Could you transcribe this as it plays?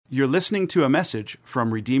You're listening to a message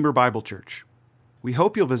from Redeemer Bible Church. We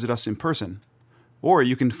hope you'll visit us in person, or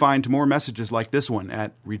you can find more messages like this one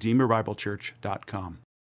at redeemerbiblechurch.com.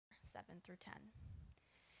 7 through 10.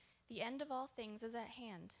 The end of all things is at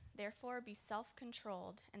hand. Therefore be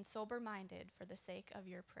self-controlled and sober-minded for the sake of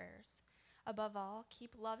your prayers. Above all,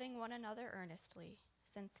 keep loving one another earnestly,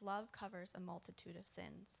 since love covers a multitude of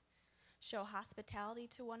sins. Show hospitality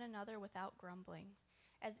to one another without grumbling.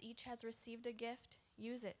 As each has received a gift,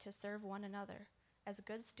 use it to serve one another as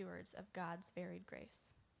good stewards of God's varied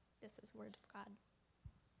grace. This is the word of God.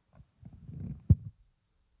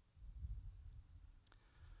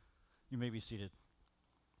 You may be seated.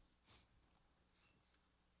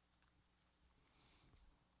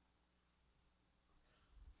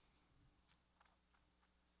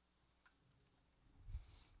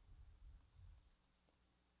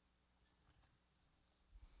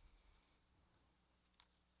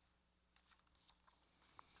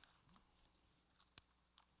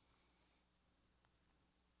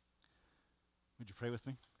 Would you pray with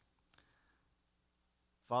me?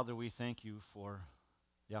 Father, we thank you for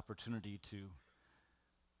the opportunity to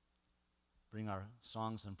bring our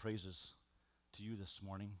songs and praises to you this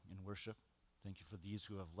morning in worship. Thank you for these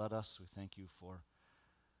who have led us. We thank you for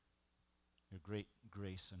your great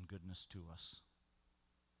grace and goodness to us,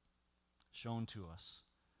 shown to us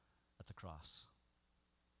at the cross,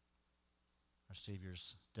 our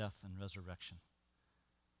Savior's death and resurrection,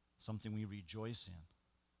 something we rejoice in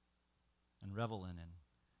and revel in and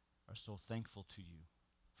are so thankful to you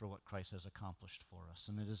for what Christ has accomplished for us.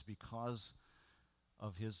 And it is because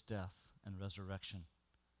of his death and resurrection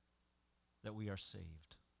that we are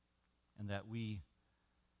saved and that we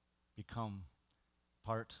become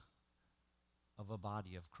part of a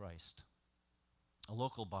body of Christ, a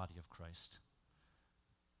local body of Christ,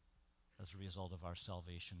 as a result of our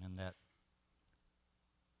salvation, and that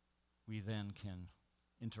we then can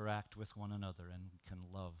interact with one another and can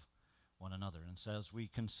love one another. And so as we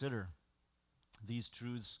consider these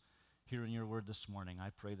truths here in your word this morning,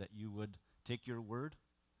 I pray that you would take your word,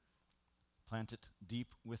 plant it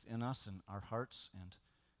deep within us and our hearts, and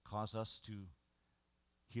cause us to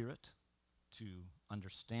hear it, to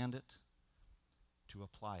understand it, to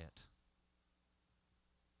apply it.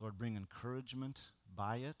 Lord, bring encouragement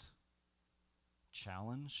by it,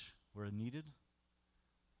 challenge where needed,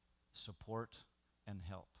 support and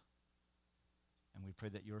help. And we pray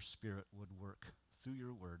that your Spirit would work through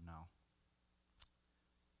your word now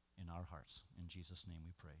in our hearts. In Jesus' name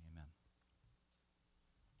we pray. Amen.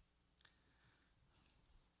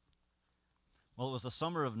 Well, it was the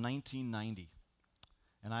summer of 1990,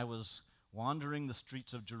 and I was wandering the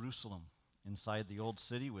streets of Jerusalem inside the old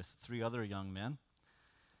city with 3 other young men.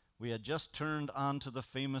 We had just turned onto the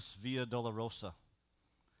famous Via Dolorosa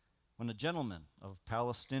when a gentleman of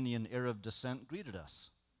Palestinian Arab descent greeted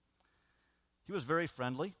us. He was very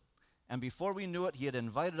friendly, and before we knew it, he had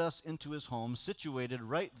invited us into his home, situated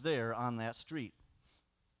right there on that street.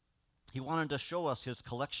 He wanted to show us his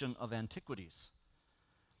collection of antiquities,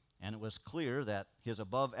 and it was clear that his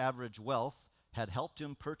above-average wealth had helped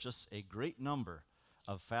him purchase a great number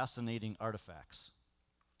of fascinating artifacts.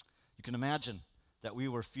 You can imagine that we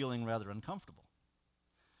were feeling rather uncomfortable.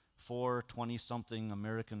 4 20-something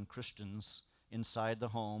American Christians inside the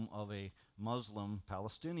home of a Muslim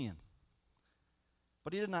Palestinian.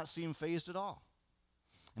 But he did not seem fazed at all.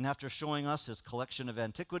 And after showing us his collection of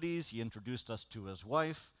antiquities, he introduced us to his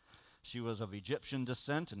wife. She was of Egyptian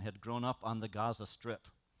descent and had grown up on the Gaza Strip.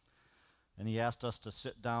 And he asked us to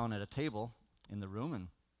sit down at a table in the room, and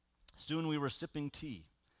soon we were sipping tea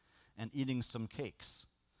and eating some cakes.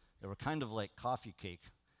 They were kind of like coffee cake,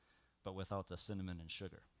 but without the cinnamon and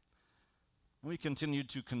sugar. And we continued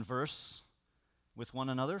to converse with one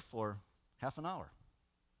another for half an hour,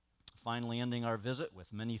 finally ending our visit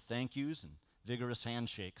with many thank yous and vigorous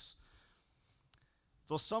handshakes.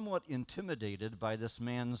 Though somewhat intimidated by this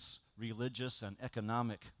man's religious and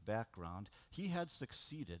economic background, he had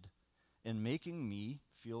succeeded in making me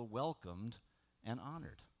feel welcomed and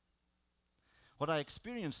honored. What I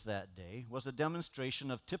experienced that day was a demonstration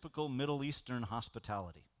of typical Middle Eastern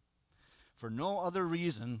hospitality, for no other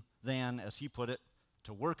reason than, as he put it,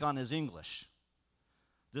 to work on his English.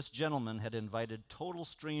 This gentleman had invited total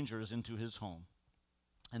strangers into his home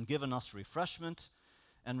and given us refreshment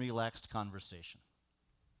and relaxed conversation.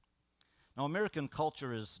 Now, American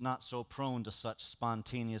culture is not so prone to such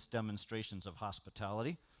spontaneous demonstrations of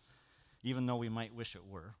hospitality, even though we might wish it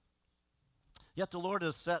were. Yet the Lord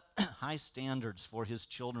has set high standards for his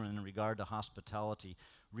children in regard to hospitality,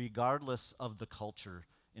 regardless of the culture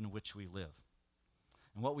in which we live.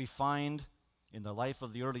 And what we find in the life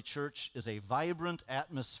of the early church is a vibrant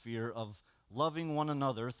atmosphere of loving one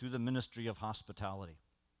another through the ministry of hospitality.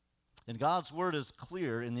 And God's word is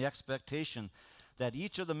clear in the expectation that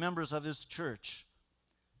each of the members of his church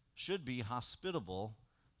should be hospitable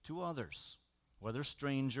to others, whether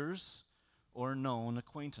strangers or known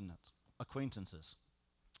acquaintances.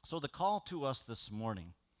 So the call to us this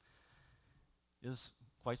morning is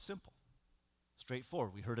quite simple,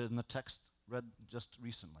 straightforward. We heard it in the text read just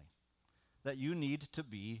recently, that you need to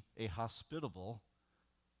be a hospitable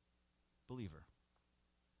believer.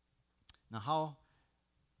 Now, how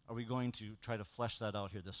are we going to try to flesh that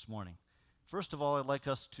out here this morning? First of all, I'd like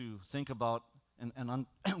us to think about,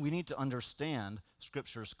 we need to understand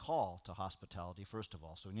Scripture's call to hospitality, first of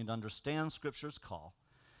all. So we need to understand Scripture's call,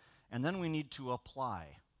 and then we need to apply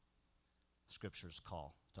Scripture's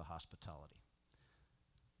call to hospitality.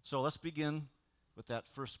 So let's begin with that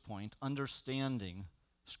first point, understanding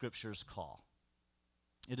Scripture's call.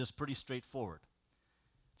 It is pretty straightforward.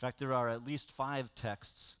 In fact, there are at least 5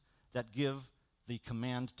 texts that give the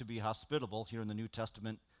command to be hospitable here in the New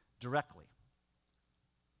Testament directly.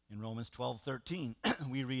 In Romans 12:13,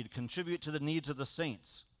 we read, "Contribute to the needs of the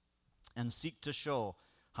saints and seek to show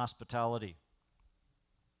hospitality."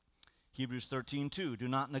 Hebrews 13:2, "Do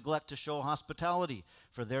not neglect to show hospitality,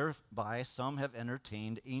 for thereby some have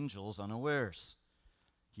entertained angels unawares."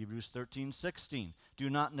 Hebrews 13:16, "Do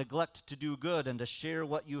not neglect to do good and to share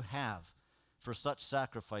what you have, for such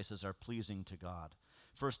sacrifices are pleasing to God."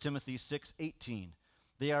 1 Timothy 6:18,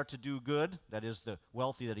 "They are to do good," that is the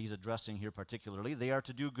wealthy that he's addressing here particularly, "they are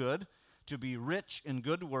to do good, to be rich in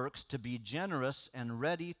good works, to be generous and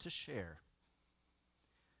ready to share."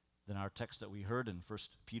 Then our text that we heard in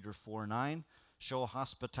 1 Peter 4:9, "Show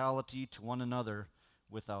hospitality to one another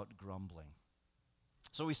without grumbling."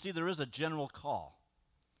 So we see there is a general call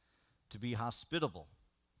to be hospitable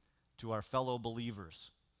to our fellow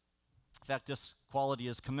believers. In fact, this quality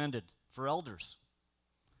is commended for elders.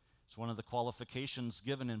 It's one of the qualifications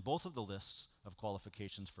given in both of the lists of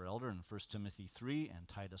qualifications for elder in 1 Timothy 3 and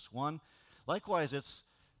Titus 1. Likewise, it's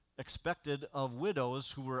expected of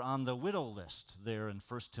widows who were on the widow list there in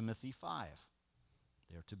 1 Timothy 5.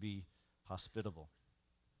 They're to be hospitable.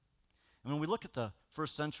 And when we look at the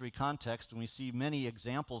first century context, and we see many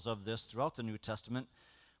examples of this throughout the New Testament,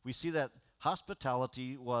 we see that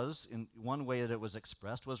hospitality was, in one way that it was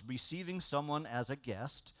expressed, was receiving someone as a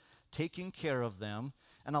guest, taking care of them,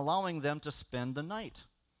 and allowing them to spend the night,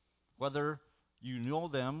 whether you know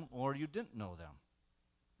them or you didn't know them.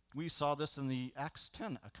 We saw this in the Acts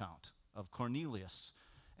 10 account of Cornelius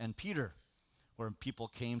and Peter, where people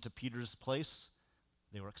came to Peter's place,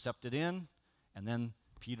 they were accepted in, and then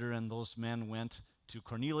Peter and those men went to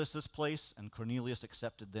Cornelius' place, and Cornelius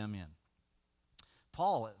accepted them in.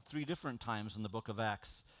 Paul, at 3 different times in the book of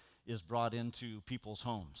Acts, is brought into people's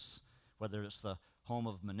homes, whether it's the home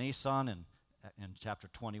of Mnason in chapter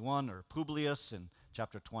 21, or Publius in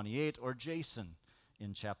chapter 28, or Jason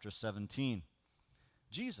in chapter 17.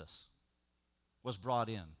 Jesus was brought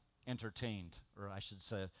in, entertained, or I should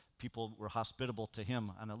say, people were hospitable to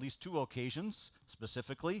him on at least 2 occasions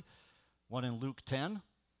specifically. One in Luke 10,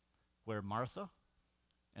 where Martha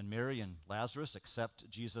and Mary and Lazarus accept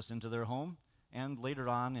Jesus into their home, and later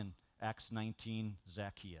on in Acts 19,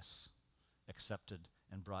 Zacchaeus accepted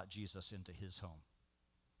and brought Jesus into his home.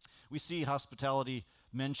 We see hospitality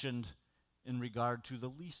mentioned in regard to the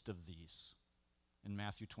least of these in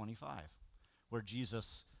Matthew 25, where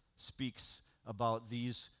Jesus speaks about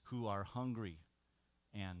these who are hungry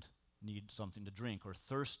and need something to drink, or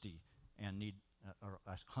thirsty and need,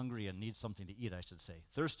 hungry and need something to eat, I should say.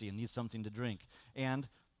 Thirsty and need something to drink. And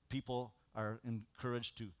people are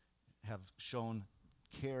encouraged to have shown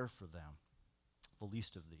care for them, the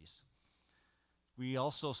least of these. We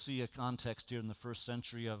also see a context here in the first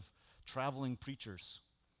century of traveling preachers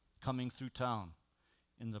coming through town.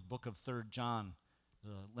 In the book of 3 John,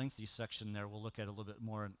 the lengthy section there we'll look at a little bit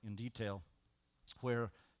more in detail,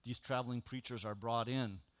 where these traveling preachers are brought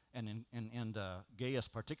in, and Gaius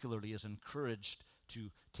particularly is encouraged to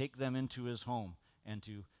take them into his home and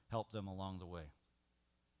to help them along the way.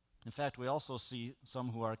 In fact, we also see some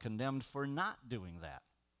who are condemned for not doing that.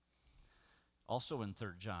 Also in 3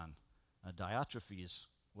 John, Diotrephes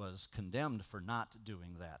was condemned for not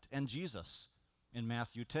doing that. And Jesus, in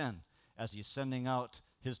Matthew 10, as he's sending out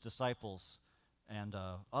his disciples and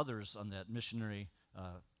others on that missionary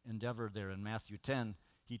endeavor there in Matthew 10,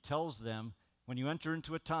 he tells them, when you enter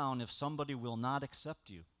into a town, if somebody will not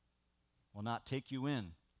accept you, will not take you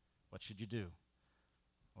in, what should you do?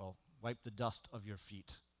 Well, wipe the dust of your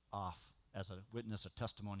feet off as a witness, a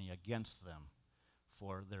testimony against them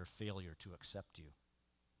for their failure to accept you.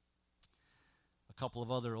 A couple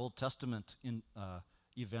of other Old Testament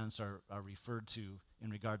events are referred to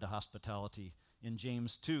in regard to hospitality. In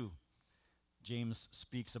James 2, James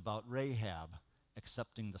speaks about Rahab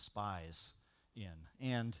accepting the spies in.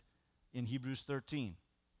 And in Hebrews 13,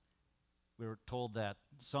 we're told that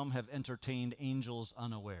some have entertained angels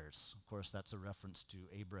unawares. Of course, that's a reference to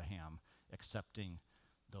Abraham accepting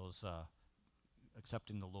the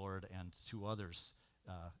Lord and to others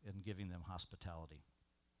and giving them hospitality.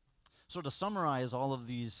 So to summarize all of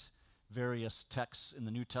these various texts in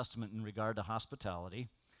the New Testament in regard to hospitality,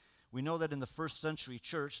 we know that in the first century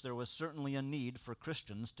church there was certainly a need for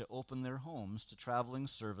Christians to open their homes to traveling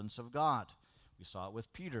servants of God. We saw it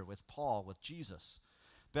with Peter, with Paul, with Jesus.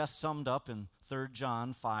 Best summed up in 3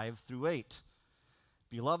 John 5 through 8.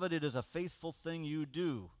 Beloved, it is a faithful thing you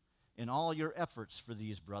do in all your efforts for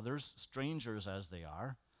these brothers, strangers as they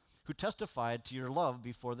are, who testified to your love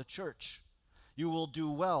before the church. You will do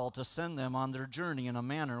well to send them on their journey in a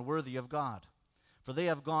manner worthy of God, for they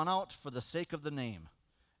have gone out for the sake of the name,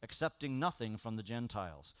 accepting nothing from the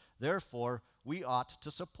Gentiles. Therefore, we ought to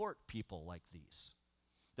support people like these,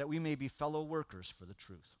 that we may be fellow workers for the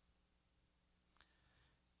truth.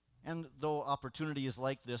 And though opportunities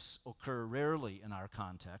like this occur rarely in our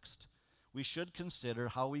context, we should consider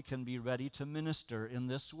how we can be ready to minister in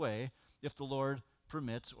this way if the Lord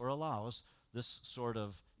permits or allows this sort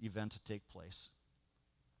of event to take place.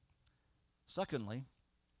 Secondly,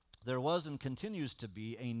 there was and continues to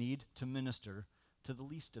be a need to minister to the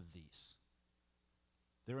least of these.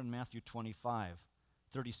 There in Matthew 25,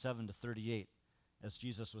 37 to 38, as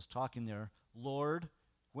Jesus was talking there, Lord,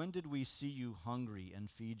 when did we see you hungry and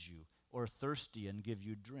feed you, or thirsty and give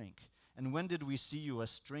you drink? And when did we see you a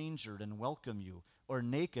stranger and welcome you, or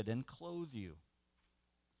naked and clothe you?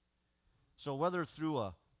 So whether through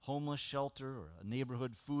a homeless shelter, or a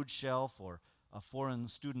neighborhood food shelf, or a foreign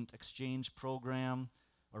student exchange program,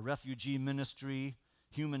 a refugee ministry,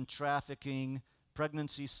 human trafficking,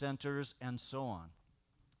 pregnancy centers, and so on,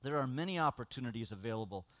 there are many opportunities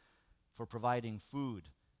available for providing food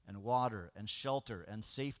and water and shelter and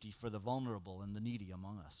safety for the vulnerable and the needy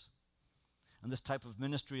among us. And this type of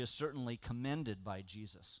ministry is certainly commended by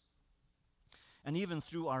Jesus. And even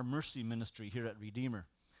through our mercy ministry here at Redeemer,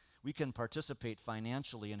 we can participate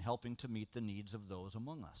financially in helping to meet the needs of those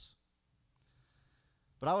among us.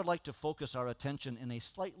 But I would like to focus our attention in a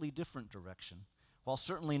slightly different direction, while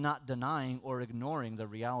certainly not denying or ignoring the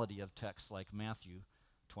reality of texts like Matthew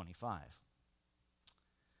 25.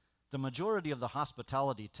 The majority of the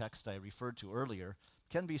hospitality text I referred to earlier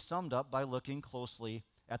can be summed up by looking closely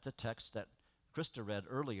at the text that Krista read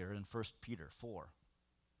earlier in 1 Peter 4.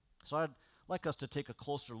 So I'd like us to take a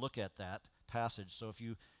closer look at that passage. So if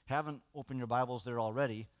you haven't opened your Bibles there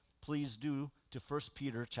already, please do to 1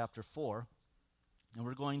 Peter chapter 4. And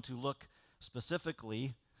we're going to look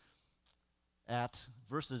specifically at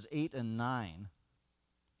verses 8 and 9.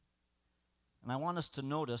 And I want us to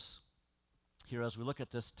notice here as we look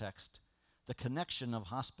at this text the connection of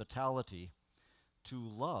hospitality to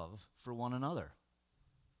love for one another.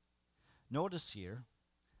 Notice here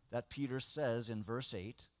that Peter says in verse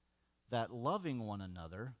 8 that loving one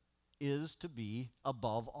another is to be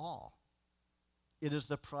above all. It is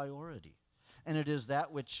the priority. And it is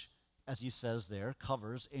that which, as he says there,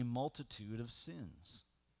 covers a multitude of sins.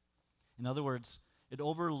 In other words, it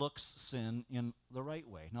overlooks sin in the right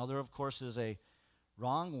way. Now, there, of course, is a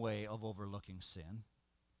wrong way of overlooking sin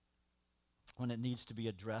when it needs to be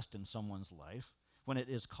addressed in someone's life, when it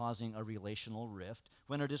is causing a relational rift,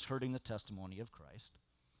 when it is hurting the testimony of Christ.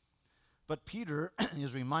 But Peter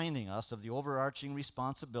is reminding us of the overarching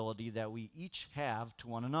responsibility that we each have to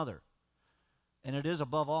one another. And it is,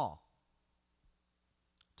 above all,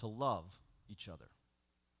 to love each other.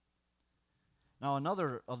 Now,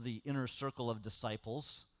 another of the inner circle of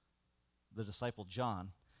disciples, the disciple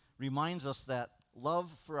John, reminds us that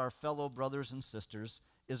love for our fellow brothers and sisters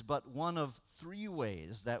is but one of three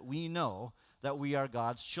ways that we know that we are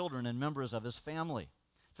God's children and members of his family.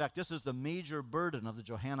 In fact, this is the major burden of the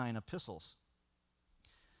Johannine epistles.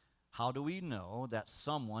 How do we know that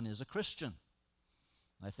someone is a Christian?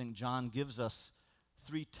 I think John gives us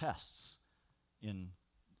three tests in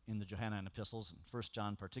the Johannine epistles, and 1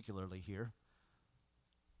 John particularly here,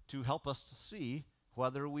 to help us to see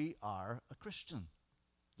whether we are a Christian.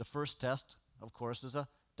 The first test, of course, is a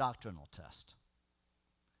doctrinal test,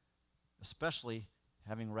 especially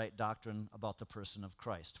having right doctrine about the person of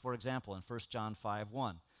Christ. For example, in 1 John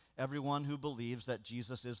 5:1, everyone who believes that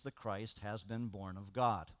Jesus is the Christ has been born of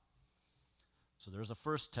God. So there's a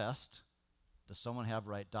first test. Does someone have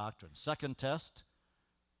right doctrine? Second test,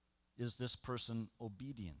 is this person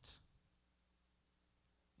obedient?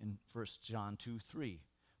 in 1 John 2:3.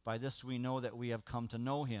 By this we know that we have come to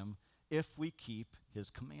know him if we keep his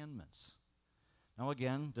commandments. Now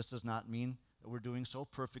again, this does not mean that we're doing so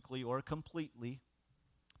perfectly or completely,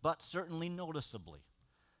 but certainly noticeably.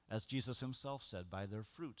 As Jesus himself said, by their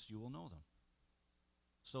fruits you will know them.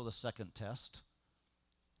 So the second test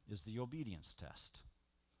is the obedience test.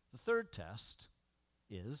 The third test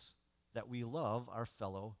is that we love our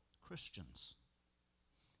fellow Christians.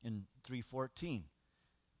 In 3:14,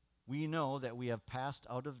 we know that we have passed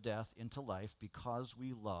out of death into life because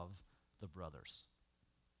we love the brothers.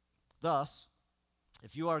 Thus,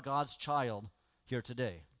 if you are God's child here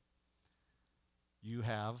today, you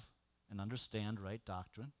have and understand right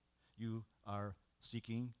doctrine. You are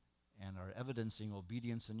seeking and are evidencing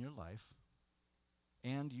obedience in your life,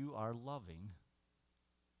 and you are loving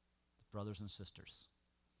the brothers and sisters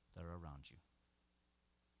that are around you.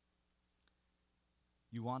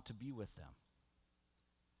 You want to be with them.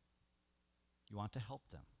 You want to help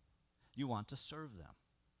them. You want to serve them.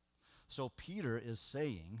 So Peter is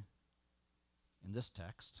saying in this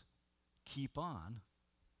text, keep on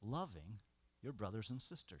loving your brothers and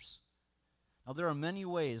sisters. Now, there are many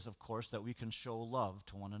ways, of course, that we can show love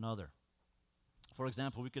to one another. For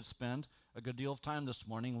example, we could spend a good deal of time this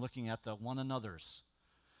morning looking at the one another's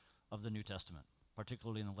of the New Testament,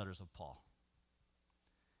 particularly in the letters of Paul,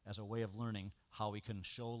 as a way of learning how we can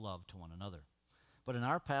show love to one another. But in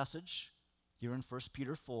our passage, here in 1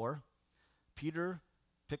 Peter 4, Peter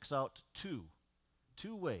picks out two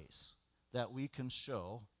ways that we can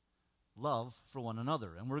show love for one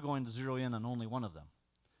another. And we're going to zero in on only one of them.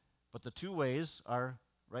 But the two ways are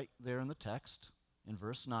right there in the text in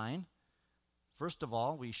verse 9. First of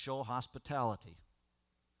all, we show hospitality.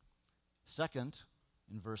 Second,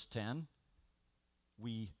 in verse 10,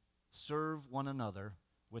 we serve one another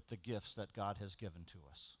with the gifts that God has given to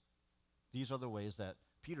us. These are the ways that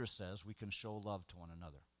Peter says we can show love to one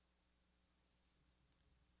another.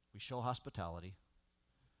 We show hospitality,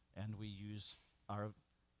 and we use our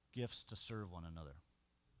gifts to serve one another.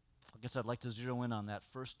 I guess I'd like to zero in on that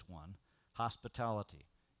first one, hospitality,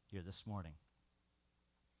 here this morning.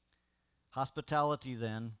 Hospitality,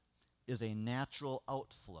 then, is a natural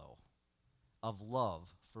outflow of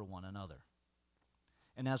love for one another.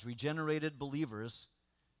 And as regenerated believers,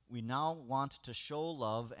 we now want to show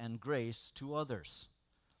love and grace to others.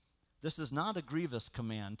 This is not a grievous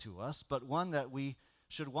command to us, but one that we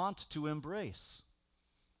should want to embrace.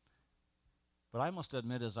 But I must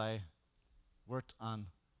admit, as I worked on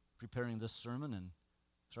preparing this sermon and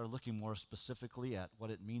started looking more specifically at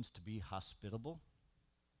what it means to be hospitable,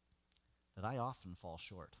 that I often fall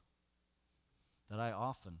short. That I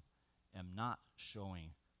often am not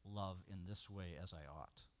showing love in this way as I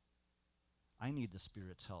ought. I need the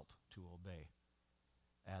Spirit's help to obey,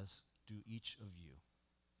 as do each of you.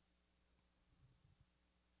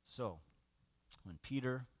 So, when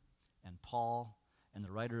Peter and Paul and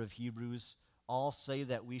the writer of Hebrews all say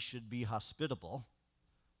that we should be hospitable,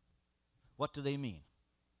 what do they mean?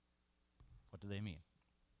 What do they mean?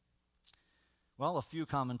 Well, a few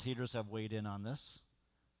commentators have weighed in on this.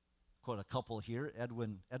 Quote a couple here.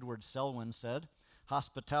 Edward Selwyn said,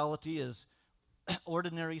 hospitality is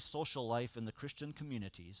ordinary social life in the Christian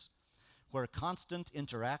communities where constant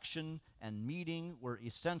interaction and meeting were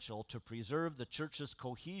essential to preserve the church's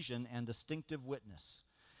cohesion and distinctive witness,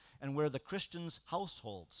 and where the Christians'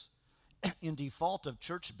 households, in default of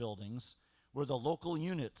church buildings, were the local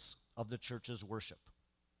units of the church's worship.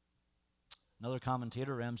 Another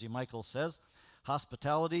commentator, Ramsey Michaels, says,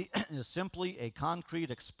 hospitality is simply a concrete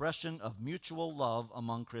expression of mutual love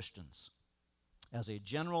among Christians as a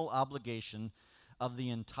general obligation of the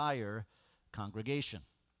entire congregation.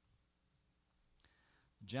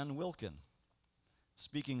 Jen Wilkin,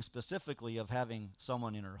 speaking specifically of having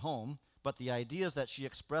someone in her home, but the ideas that she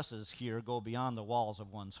expresses here go beyond the walls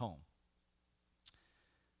of one's home.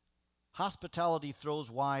 Hospitality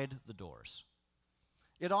throws wide the doors.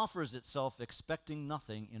 It offers itself expecting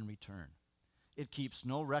nothing in return. It keeps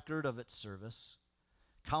no record of its service,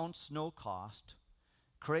 counts no cost,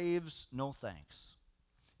 craves no thanks.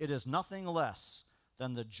 It is nothing less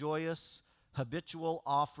than the joyous, habitual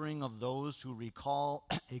offering of those who recall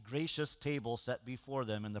a gracious table set before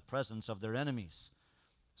them in the presence of their enemies.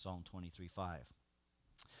 Psalm 23:5.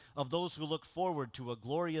 Of those who look forward to a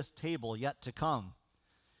glorious table yet to come.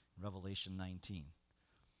 Revelation 19.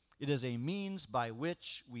 It is a means by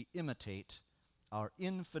which we imitate our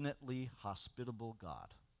infinitely hospitable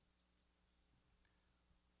God.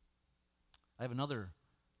 I have another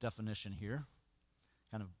definition here,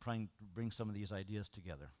 kind of trying to bring some of these ideas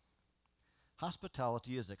together.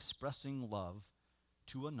 Hospitality is expressing love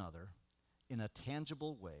to another in a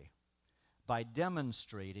tangible way by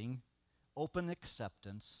demonstrating open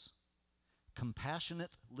acceptance,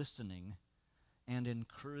 compassionate listening, and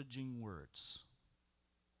encouraging words.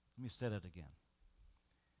 Let me say that again.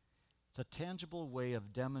 It's a tangible way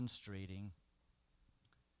of demonstrating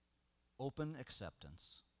open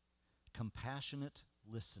acceptance, compassionate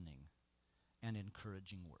listening, and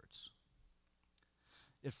encouraging words.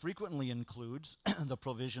 It frequently includes the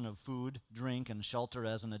provision of food, drink, and shelter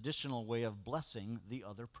as an additional way of blessing the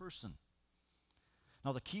other person.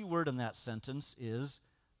 Now, the key word in that sentence is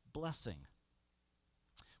blessing.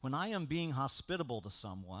 When I am being hospitable to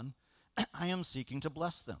someone, I am seeking to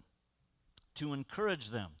bless them, to encourage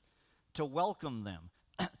them, to welcome them,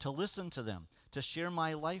 to listen to them, to share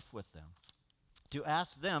my life with them, to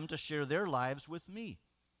ask them to share their lives with me.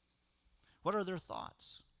 What are their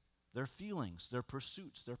thoughts, their feelings, their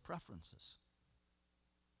pursuits, their preferences?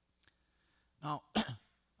 Now,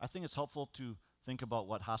 I think it's helpful to think about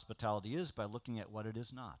what hospitality is by looking at what it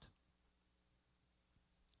is not.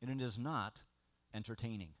 And it is not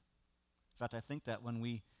entertaining. In fact, I think that when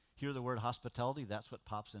we hear the word hospitality, that's what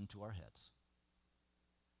pops into our heads.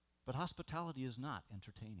 But hospitality is not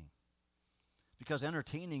entertaining. Because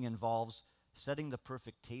entertaining involves setting the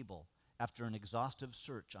perfect table after an exhaustive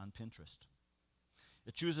search on Pinterest.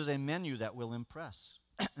 It chooses a menu that will impress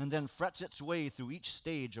and then frets its way through each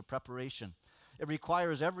stage of preparation. It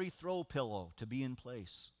requires every throw pillow to be in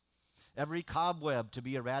place, every cobweb to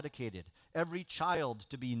be eradicated, every child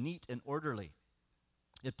to be neat and orderly.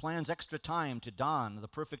 It plans extra time to don the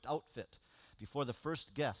perfect outfit before the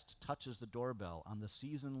first guest touches the doorbell on the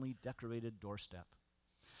seasonally decorated doorstep.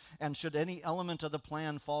 And should any element of the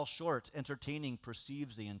plan fall short, entertaining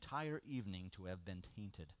perceives the entire evening to have been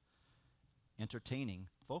tainted. Entertaining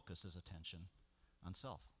focuses attention on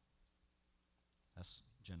self. That's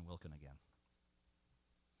Jen Wilkin again.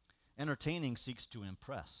 Entertaining seeks to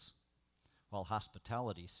impress, while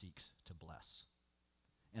hospitality seeks to bless.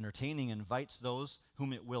 Entertaining invites those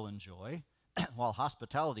whom it will enjoy, while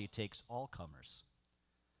hospitality takes all comers.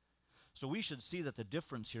 So we should see that the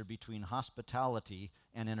difference here between hospitality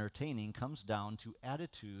and entertaining comes down to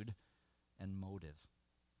attitude and motive.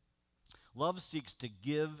 Love seeks to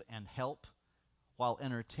give and help, while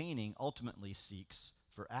entertaining ultimately seeks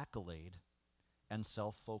for accolade and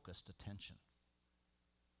self-focused attention.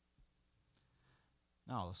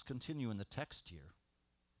 Now, let's continue in the text here,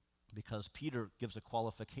 because Peter gives a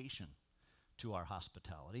qualification to our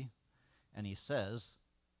hospitality, and he says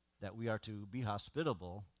that we are to be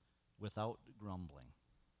hospitable without grumbling.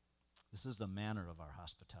 This is the manner of our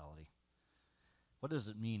hospitality. What does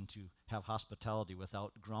it mean to have hospitality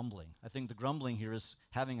without grumbling? I think the grumbling here is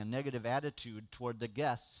having a negative attitude toward the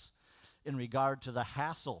guests in regard to the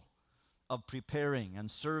hassle of preparing and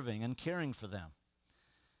serving and caring for them.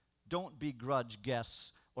 Don't begrudge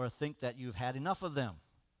guests or think that you've had enough of them.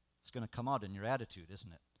 It's going to come out in your attitude,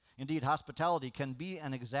 isn't it? Indeed, hospitality can be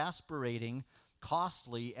an exasperating,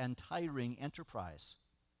 costly, and tiring enterprise.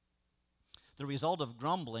 The result of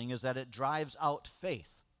grumbling is that it drives out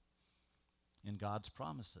faith in God's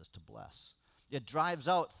promises to bless. It drives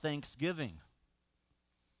out thanksgiving.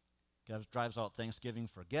 It drives out thanksgiving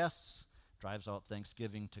for guests, drives out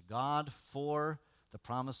thanksgiving to God for the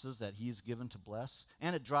promises that He's given to bless,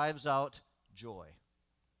 and it drives out joy.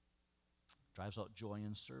 Drives out joy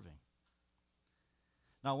in serving.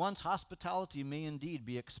 Now, one's hospitality may indeed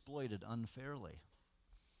be exploited unfairly.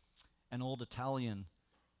 An old Italian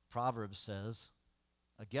proverb says,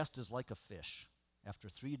 "A guest is like a fish. After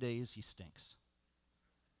 3 days, he stinks."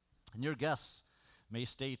 And your guests may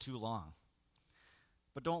stay too long.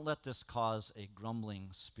 But don't let this cause a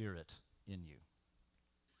grumbling spirit in you.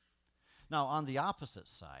 Now, on the opposite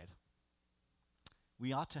side,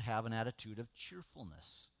 we ought to have an attitude of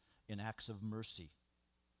cheerfulness in acts of mercy.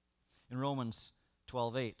 In Romans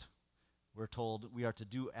 12:8, we're told we are to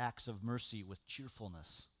do acts of mercy with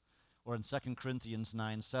cheerfulness. Or in 2 Corinthians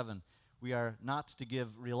 9:7, we are not to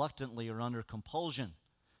give reluctantly or under compulsion,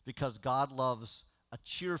 because God loves a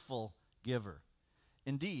cheerful giver.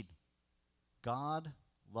 Indeed, God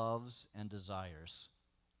loves and desires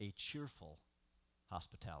a cheerful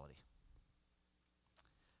hospitality.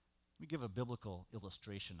 Let me give a biblical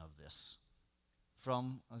illustration of this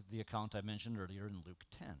from the account I mentioned earlier in Luke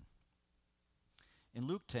 10. In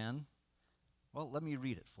Luke 10, well, let me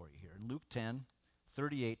read it for you here. In Luke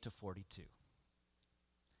 10:38 to 42.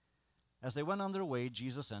 As they went on their way,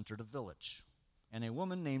 Jesus entered a village, and a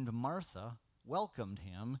woman named Martha welcomed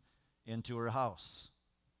him into her house.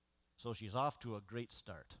 So she's off to a great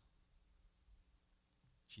start.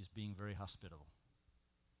 She's being very hospitable.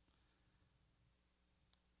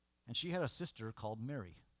 And she had a sister called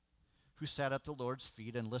Mary, who sat at the Lord's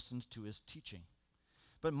feet and listened to his teaching.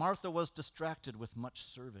 But Martha was distracted with much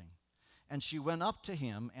serving. And she went up to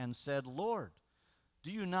him and said, Lord,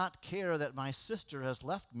 do you not care that my sister has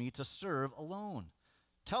left me to serve alone?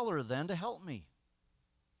 Tell her then to help me.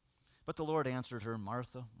 But the Lord answered her,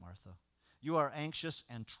 Martha, Martha, you are anxious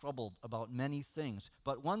and troubled about many things,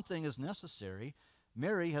 but one thing is necessary.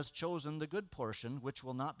 Mary has chosen the good portion, which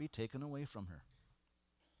will not be taken away from her.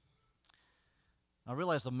 Now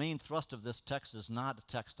realize the main thrust of this text is not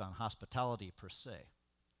a text on hospitality per se.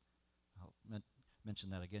 I'll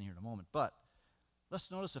mention that again here in a moment. But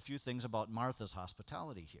let's notice a few things about Martha's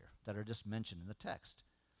hospitality here that are just mentioned in the text.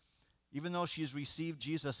 Even though she's received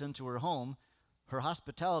Jesus into her home, her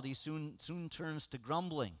hospitality soon turns to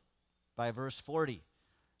grumbling by verse 40.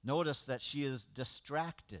 Notice that she is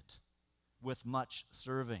distracted with much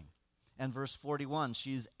serving. And verse 41,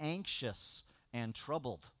 she's anxious and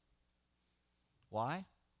troubled. Why?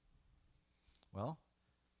 Well,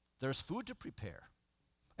 there's food to prepare,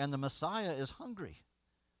 and the Messiah is hungry.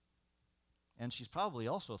 And she's probably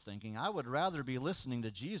also thinking, I would rather be listening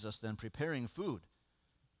to Jesus than preparing food.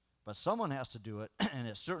 But someone has to do it, and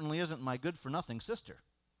it certainly isn't my good-for-nothing sister.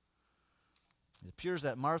 It appears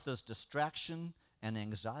that Martha's distraction and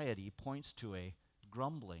anxiety points to a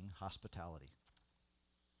grumbling hospitality.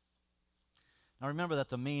 Now remember that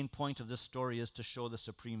the main point of this story is to show the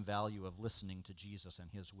supreme value of listening to Jesus and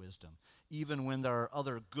his wisdom, even when there are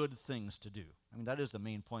other good things to do. I mean, that is the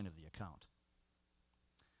main point of the account.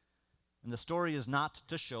 And the story is not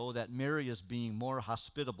to show that Mary is being more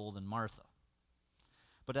hospitable than Martha.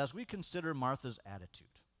 But as we consider Martha's attitude,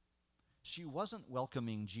 she wasn't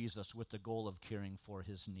welcoming Jesus with the goal of caring for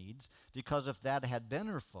his needs, because if that had been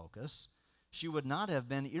her focus, she would not have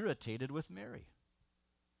been irritated with Mary.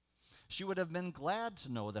 She would have been glad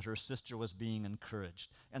to know that her sister was being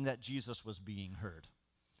encouraged and that Jesus was being heard.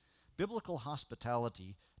 Biblical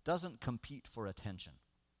hospitality doesn't compete for attention,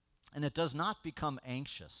 and it does not become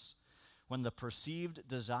anxious when the perceived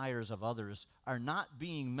desires of others are not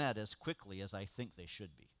being met as quickly as I think they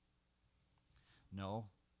should be. No,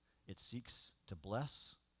 it seeks to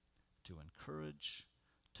bless, to encourage,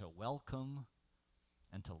 to welcome,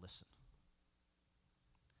 and to listen.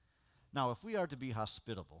 Now, if we are to be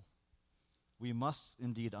hospitable, we must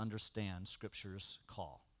indeed understand Scripture's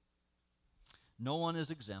call. No one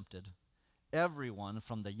is exempted. Everyone,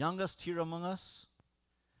 from the youngest here among us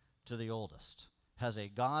to the oldest, has a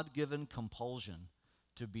God-given compulsion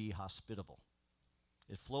to be hospitable.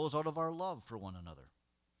 It flows out of our love for one another.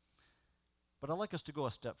 But I'd like us to go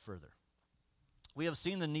a step further. We have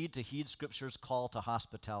seen the need to heed Scripture's call to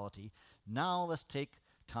hospitality. Now let's take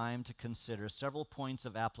time to consider several points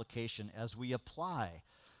of application as we apply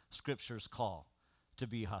Scripture's call to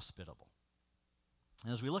be hospitable.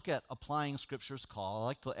 And as we look at applying Scripture's call, I'd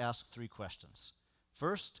like to ask three questions.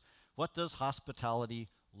 First, what does hospitality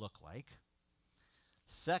look like?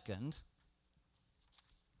 Second,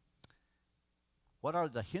 what are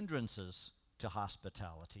the hindrances to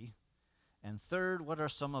hospitality? And third, what are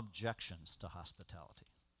some objections to hospitality?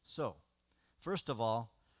 So, first of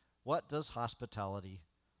all, what does hospitality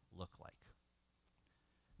look like?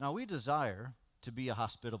 Now, we desire to be a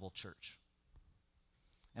hospitable church,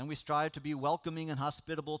 and we strive to be welcoming and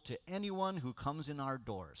hospitable to anyone who comes in our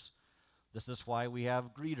doors. This is why we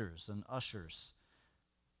have greeters and ushers.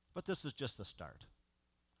 But this is just the start.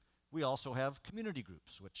 We also have community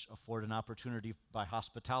groups, which afford an opportunity by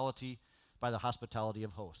the hospitality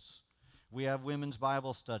of hosts. We have women's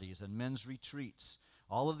Bible studies and men's retreats.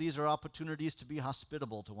 All of these are opportunities to be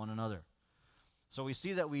hospitable to one another. So we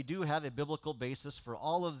see that we do have a biblical basis for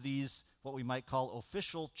all of these, what we might call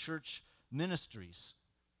official church ministries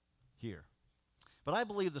here. But I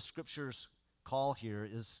believe the Scripture's call here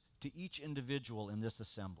is to each individual in this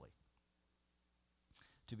assembly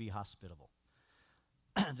to be hospitable.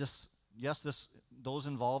 Those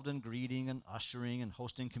involved in greeting and ushering and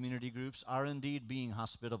hosting community groups are indeed being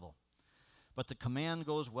hospitable. But the command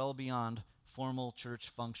goes well beyond formal church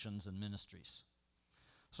functions and ministries.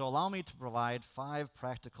 So allow me to provide 5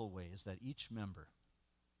 practical ways that each member,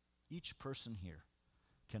 each person here,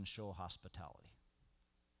 can show hospitality.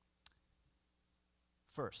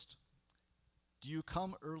 First, do you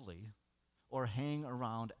come early or hang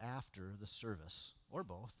around after the service, or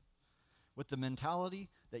both, with the mentality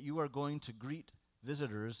that you are going to greet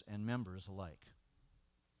visitors and members alike?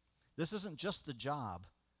 This isn't just the job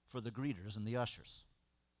for the greeters and the ushers.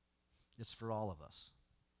 It's for all of us.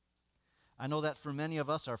 I know that for many of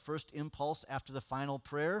us, our first impulse after the final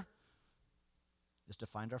prayer is to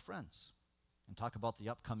find our friends and talk about the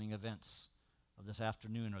upcoming events of this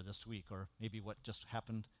afternoon or this week, or maybe what just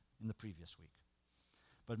happened in the previous week.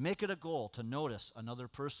 But make it a goal to notice another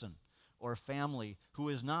person or family who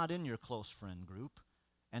is not in your close friend group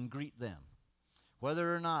and greet them,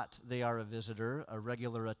 whether or not they are a visitor, a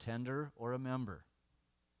regular attender, or a member.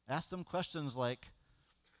 Ask them questions like,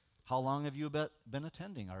 how long have you been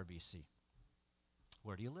attending RBC?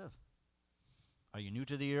 Where do you live? Are you new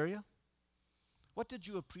to the area? What did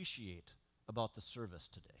you appreciate about the service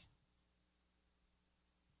today?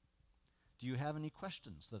 Do you have any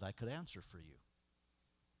questions that I could answer for you?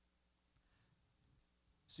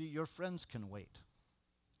 See, your friends can wait.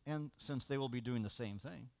 And since they will be doing the same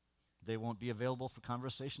thing, they won't be available for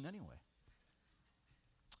conversation anyway.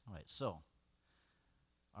 All right, so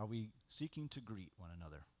are we seeking to greet one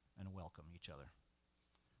another and welcome each other?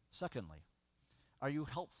 Secondly, are you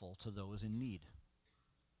helpful to those in need?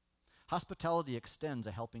 Hospitality extends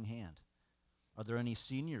a helping hand. Are there any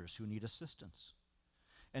seniors who need assistance?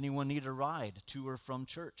 Anyone need a ride to or from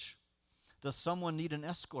church? Does someone need an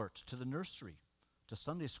escort to the nursery, to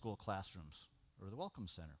Sunday school classrooms, or the Welcome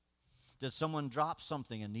Center? Did someone drop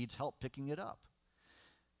something and needs help picking it up?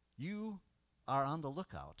 You are on the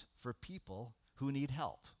lookout for people who need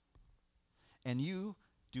help, and you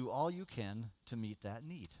do all you can to meet that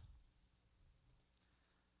need.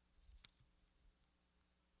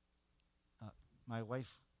 My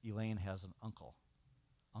wife, Elaine, has an uncle,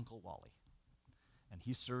 Uncle Wally, and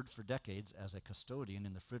he served for decades as a custodian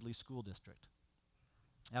in the Fridley School District.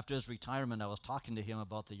 After his retirement, I was talking to him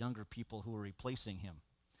about the younger people who were replacing him.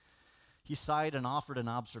 He sighed and offered an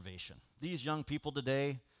observation. These young people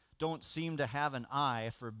today don't seem to have an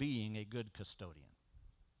eye for being a good custodian.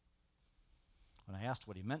 When I asked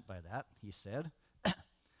what he meant by that, he said,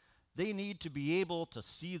 they need to be able to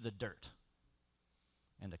see the dirt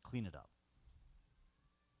and to clean it up.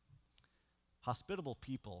 Hospitable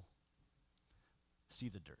people see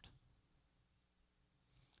the dirt.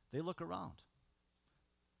 They look around,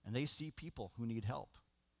 and they see people who need help.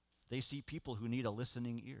 They see people who need a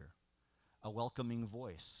listening ear, a welcoming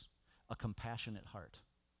voice, a compassionate heart.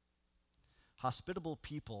 Hospitable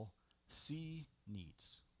people see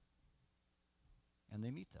needs, and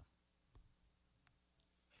they meet them.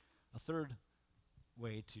 A third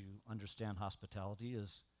way to understand hospitality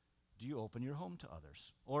is, do you open your home to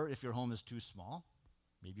others? Or if your home is too small,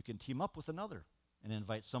 maybe you can team up with another and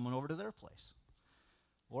invite someone over to their place.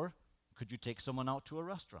 Or could you take someone out to a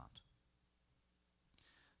restaurant?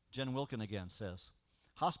 Jen Wilkin again says,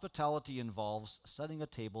 hospitality involves setting a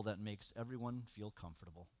table that makes everyone feel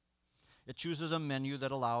comfortable. It chooses a menu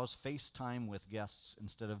that allows face time with guests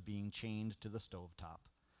instead of being chained to the stovetop.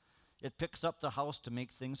 It picks up the house to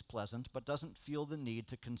make things pleasant, but doesn't feel the need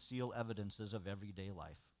to conceal evidences of everyday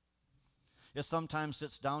life. It sometimes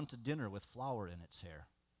sits down to dinner with flour in its hair.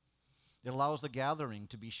 It allows the gathering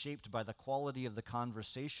to be shaped by the quality of the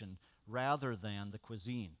conversation rather than the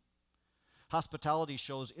cuisine. Hospitality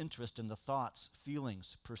shows interest in the thoughts,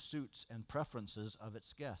 feelings, pursuits, and preferences of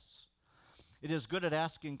its guests. It is good at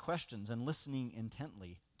asking questions and listening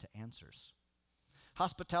intently to answers.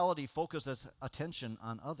 Hospitality focuses attention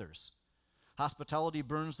on others. Hospitality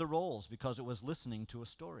burns the rolls because it was listening to a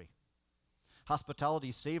story.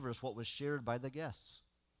 Hospitality savors what was shared by the guests.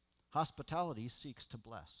 Hospitality seeks to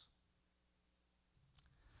bless.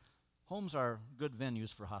 Homes are good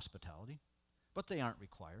venues for hospitality, but they aren't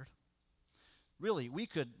required. Really, we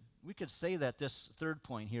could say that this third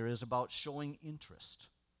point here is about showing interest.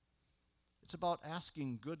 It's about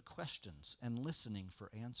asking good questions and listening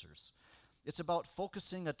for answers. It's about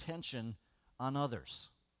focusing attention on others.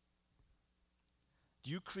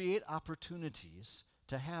 Do you create opportunities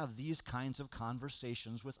to have these kinds of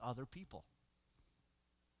conversations with other people?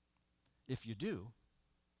 If you do,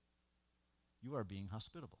 you are being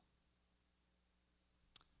hospitable.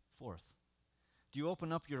 Fourth, do you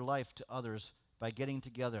open up your life to others by getting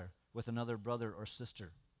together with another brother or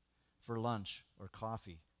sister for lunch or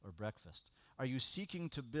coffee or breakfast? Are you seeking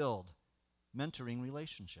to build mentoring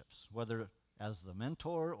relationships, whether as the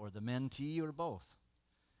mentor or the mentee or both,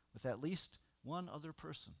 with at least one other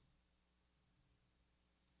person?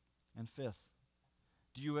 And fifth,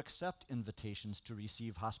 do you accept invitations to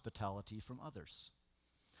receive hospitality from others?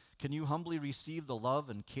 Can you humbly receive the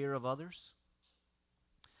love and care of others?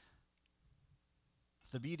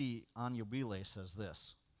 Thabiti Anyabwile says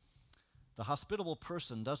this: the hospitable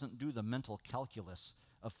person doesn't do the mental calculus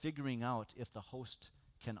of figuring out if the host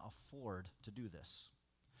can afford to do this,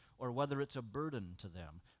 or whether it's a burden to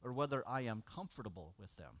them, or whether I am comfortable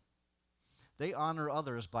with them. They honor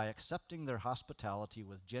others by accepting their hospitality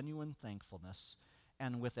with genuine thankfulness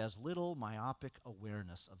and with as little myopic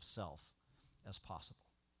awareness of self as possible.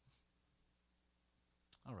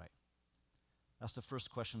 All right. That's the first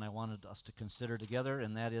question I wanted us to consider together,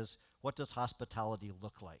 and that is, what does hospitality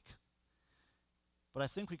look like? But I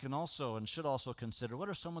think we can also and should also consider, what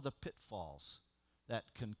are some of the pitfalls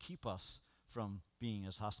that can keep us from being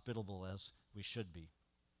as hospitable as we should be?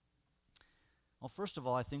 Well, first of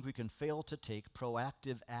all, I think we can fail to take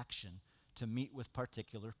proactive action to meet with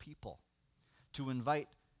particular people, to invite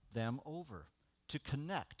them over, to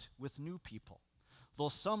connect with new people. Though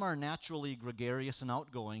some are naturally gregarious and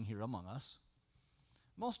outgoing here among us,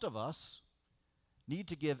 most of us need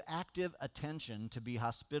to give active attention to be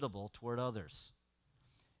hospitable toward others.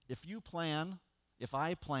 If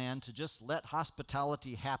I plan to just let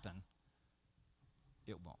hospitality happen,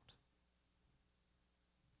 it won't.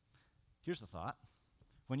 Here's the thought.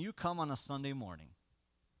 When you come on a Sunday morning,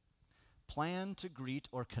 plan to greet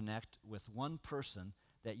or connect with one person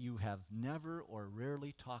that you have never or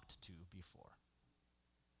rarely talked to before.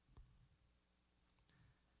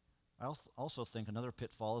 I also think another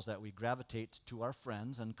pitfall is that we gravitate to our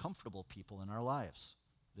friends and comfortable people in our lives.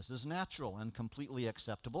 This is natural and completely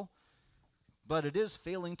acceptable, but it is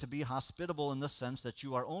failing to be hospitable in the sense that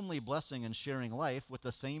you are only blessing and sharing life with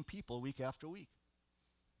the same people week after week.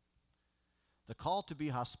 The call to be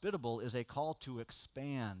hospitable is a call to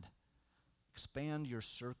expand your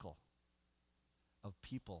circle of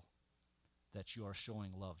people that you are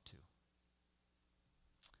showing love to.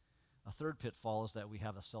 A third pitfall is that we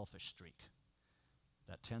have a selfish streak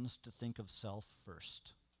that tends to think of self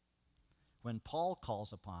first. When Paul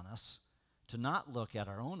calls upon us to not look at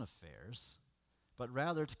our own affairs, but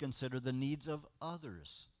rather to consider the needs of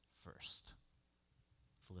others first.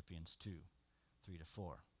 Philippians 2,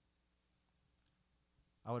 3-4.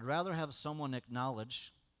 I would rather have someone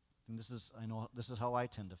acknowledge, and I know this is how I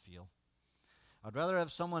tend to feel. I'd rather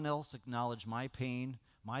have someone else acknowledge my pain,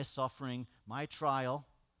 my suffering, my trial,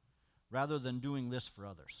 rather than doing this for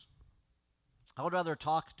others. I would rather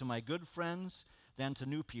talk to my good friends than to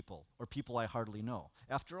new people or people I hardly know.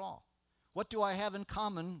 After all, what do I have in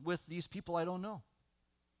common with these people I don't know?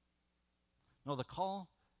 No, the call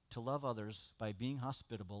to love others by being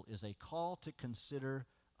hospitable is a call to consider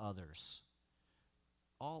others,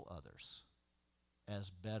 all others, as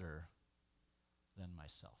better than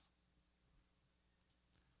myself.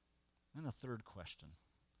 And a third question,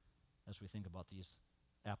 as we think about these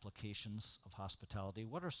applications of hospitality,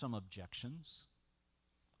 what are some objections?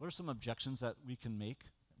 What are some objections that we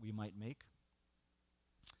might make?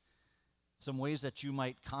 Some ways that you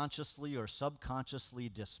might consciously or subconsciously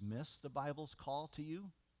dismiss the Bible's call to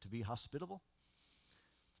you to be hospitable?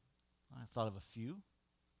 I've thought of a few.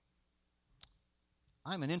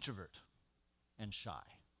 I'm an introvert and shy.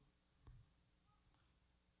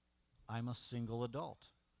 I'm a single adult.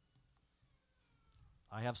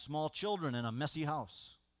 I have small children in a messy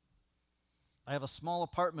house. I have a small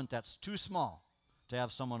apartment that's too small to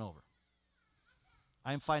have someone over.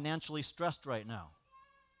 I'm financially stressed right now.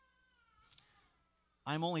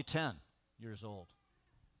 I'm only 10 years old.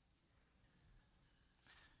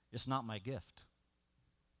 It's not my gift.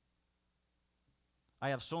 I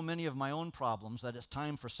have so many of my own problems that it's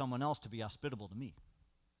time for someone else to be hospitable to me.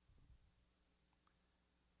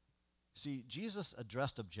 See, Jesus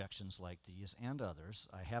addressed objections like these and others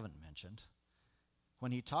I haven't mentioned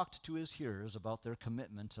when he talked to his hearers about their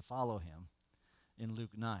commitment to follow him in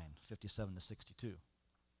Luke 9:57-62. In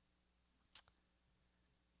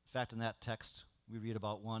fact, in that text, we read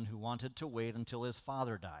about one who wanted to wait until his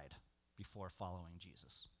father died before following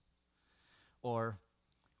Jesus. Or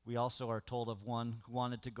we also are told of one who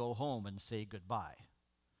wanted to go home and say goodbye.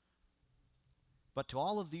 But to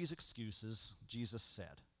all of these excuses, Jesus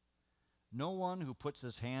said, "No one who puts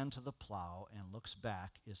his hand to the plow and looks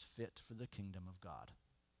back is fit for the kingdom of God."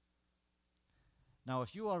 Now,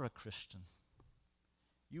 if you are a Christian,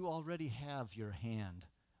 you already have your hand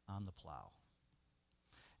on the plow,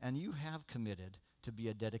 and you have committed to be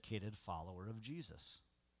a dedicated follower of Jesus.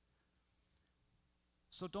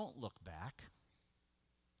 So don't look back.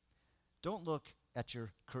 Don't look at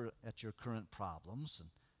your current problems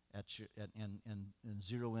and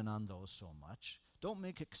zero in on those so much. Don't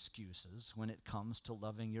make excuses when it comes to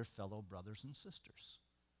loving your fellow brothers and sisters.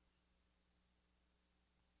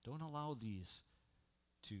 Don't allow these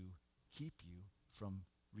to keep you from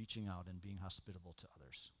reaching out and being hospitable to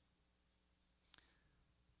others.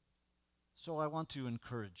 So I want to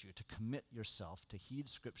encourage you to commit yourself to heed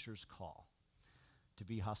Scripture's call to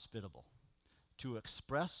be hospitable, to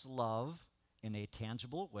express love in a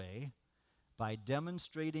tangible way by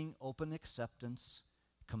demonstrating open acceptance,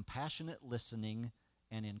 compassionate listening,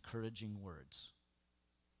 and encouraging words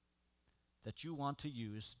that you want to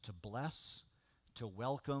use to bless, to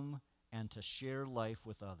welcome, and to share life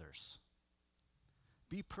with others.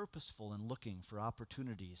 Be purposeful in looking for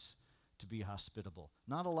opportunities to be hospitable,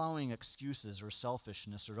 not allowing excuses or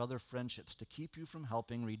selfishness or other friendships to keep you from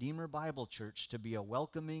helping Redeemer Bible Church to be a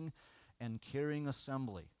welcoming and caring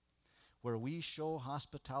assembly where we show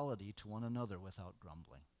hospitality to one another without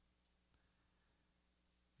grumbling.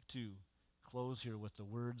 To close here with the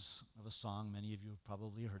words of a song many of you have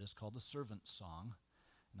probably heard. It's called the Servant Song,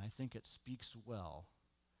 and I think it speaks well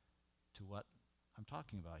to what I'm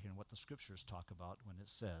talking about here and what the scriptures talk about when it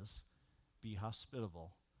says, be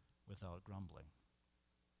hospitable without grumbling.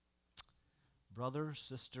 Brother,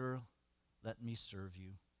 sister, let me serve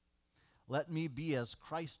you. Let me be as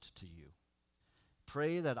Christ to you.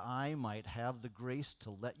 Pray that I might have the grace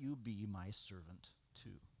to let you be my servant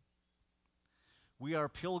too. We are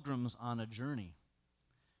pilgrims on a journey.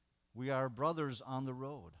 We are brothers on the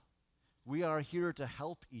road. We are here to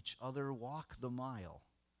help each other walk the mile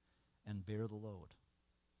and bear the load.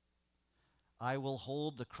 I will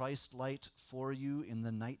hold the Christ light for you in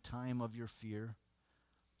the nighttime of your fear.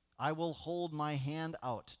 I will hold my hand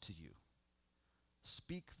out to you.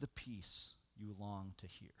 Speak the peace you long to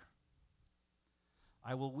hear.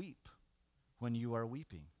 I will weep when you are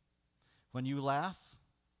weeping. When you laugh,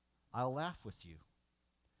 I'll laugh with you.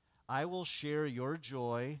 I will share your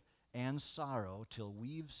joy and sorrow till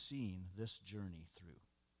we've seen this journey through.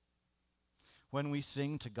 When we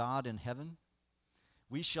sing to God in heaven,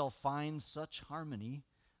 we shall find such harmony,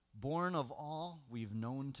 born of all we've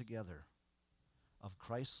known together, of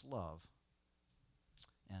Christ's love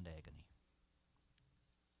and agony.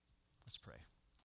 Let's pray.